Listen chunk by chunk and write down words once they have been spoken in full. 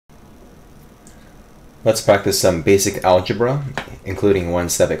Let's practice some basic algebra, including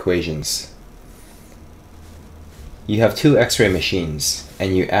one-step equations. You have two X-ray machines,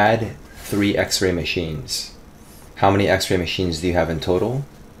 and you add 3 X-ray machines. How many X-ray machines do you have in total?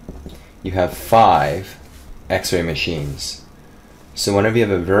 You have 5 X-ray machines. So whenever you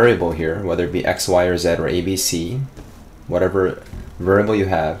have a variable here, whether it be X, Y, or Z, or ABC, whatever variable you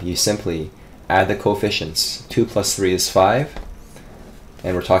have, you simply add the coefficients. 2 plus 3 is 5.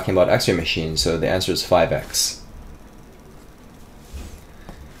 And we're talking about X-ray machines, so the answer is 5x.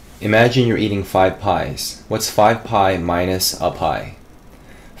 Imagine you're eating 5 pies. What's 5 pi minus a pi?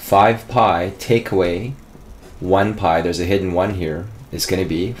 5 pi take away 1 pi, there's a hidden 1 here, is going to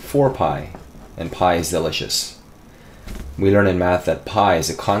be 4 pi. And pi is delicious. We learn in math that pi is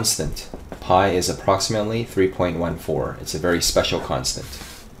a constant. Pi is approximately 3.14. It's a very special constant.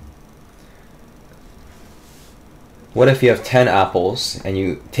 What if you have 10 apples and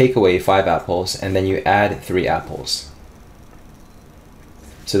you take away 5 apples and then you add 3 apples?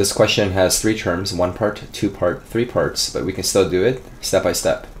 So this question has 3 terms, 1 part, 2 part, 3 parts, but we can still do it step by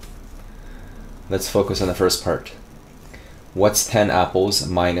step. Let's focus on the first part. What's 10 apples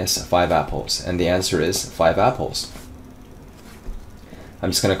minus 5 apples? And the answer is 5 apples. I'm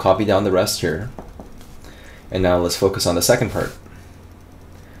just going to copy down the rest here. And now let's focus on the second part.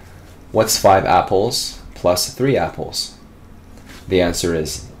 What's 5 apples plus 3 apples? The answer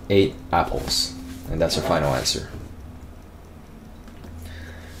is 8 apples. And that's our final answer.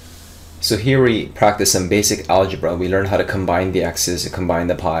 So here we practice some basic algebra. We learn how to combine the x's, combine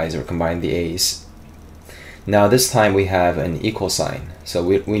the pi's, or combine the a's. Now this time we have an equal sign. So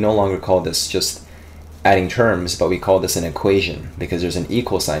we no longer call this just adding terms, but we call this an equation because there's an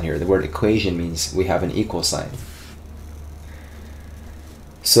equal sign here. The word equation means we have an equal sign.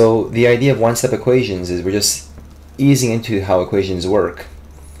 So the idea of one-step equations is we're just easing into how equations work.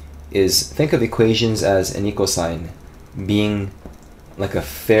 Is think of equations as an equal sign being like a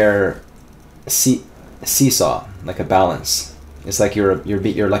fair seesaw, like a balance. It's like you're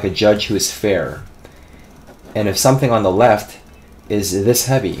like a judge who is fair. And if something on the left is this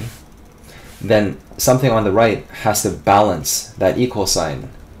heavy, then something on the right has to balance that equal sign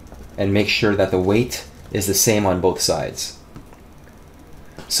and make sure that the weight is the same on both sides.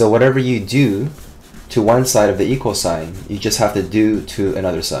 So whatever you do to one side of the equal sign, you just have to do to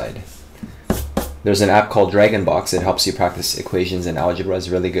another side. There's an app called Dragonbox. It helps you practice equations and algebra. It's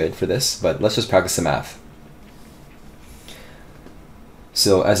really good for this, but let's just practice the math.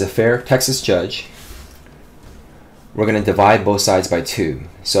 So as a fair Texas judge, we're going to divide both sides by 2.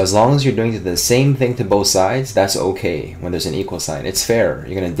 So as long as you're doing the same thing to both sides, that's okay when there's an equal sign. It's fair.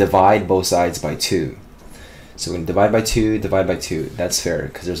 You're going to divide both sides by 2. So we're going to divide by 2, divide by 2. That's fair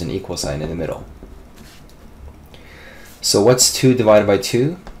because there's an equal sign in the middle. So what's 2 divided by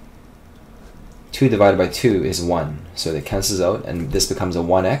 2? 2 divided by 2 is 1. So it cancels out and this becomes a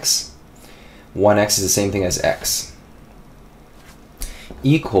 1x. 1x is the same thing as x.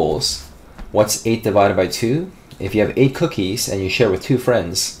 Equals, what's 8 divided by 2? If you have 8 cookies and you share with 2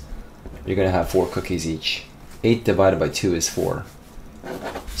 friends, you're going to have 4 cookies each. 8 divided by 2 is 4.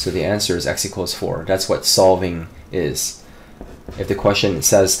 So the answer is x equals 4. That's what solving is. If the question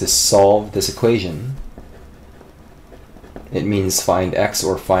says to solve this equation, it means find x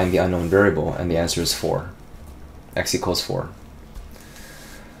or find the unknown variable, and the answer is 4. X equals 4.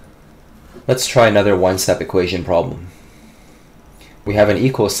 Let's try another one-step equation problem. We have an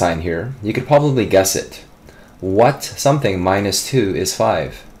equal sign here. You could probably guess it. What something minus 2 is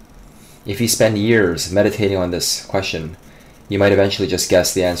 5? If you spend years meditating on this question, you might eventually just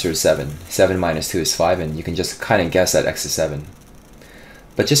guess the answer is 7. 7 minus 2 is 5, and you can just kind of guess that x is 7.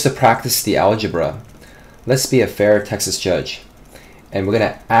 But just to practice the algebra, let's be a fair Texas judge, and we're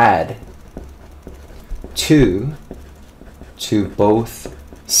going to add 2 to both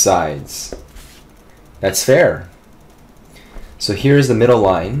sides. That's fair. So here's the middle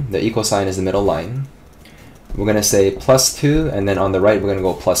line. The equal sign is the middle line. We're going to say plus 2, and then on the right we're going to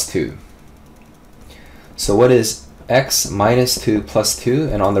go plus 2. So what is x minus 2 plus 2?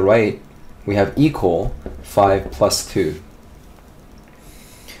 And on the right we have equal 5 plus 2.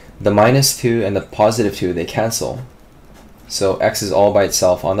 The minus 2 and the positive 2, they cancel. So x is all by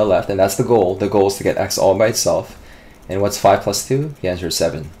itself on the left, and that's the goal. The goal is to get x all by itself. And what's 5 plus 2? The answer is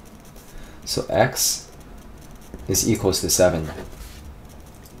 7. So x is equals to 7.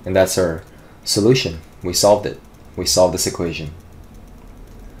 And that's our solution. We solved it. We solved this equation.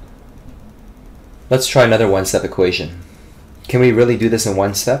 Let's try another one-step equation. Can we really do this in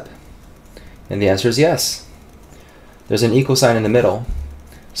one step? And the answer is yes. There's an equal sign in the middle.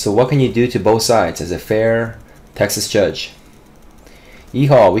 So what can you do to both sides as a fair Texas judge?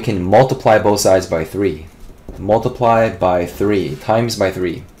 Yeehaw, we can multiply both sides by 3. Multiply by 3, times by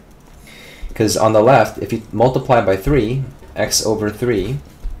 3. Because on the left, if you multiply by 3, x over 3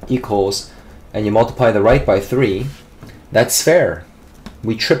 equals, and you multiply the right by 3, that's fair.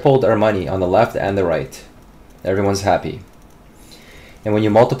 We tripled our money on the left and the right. Everyone's happy. And when you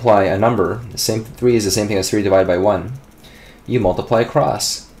multiply a number, the same 3 is the same thing as 3 divided by 1. You multiply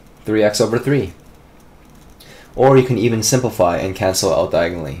across, 3x over 3. Or you can even simplify and cancel out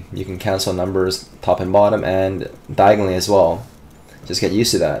diagonally. You can cancel numbers top and bottom and diagonally as well. Just get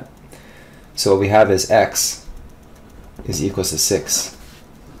used to that. So what we have is x is equals to 6.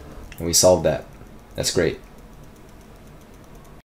 And we solved that. That's great.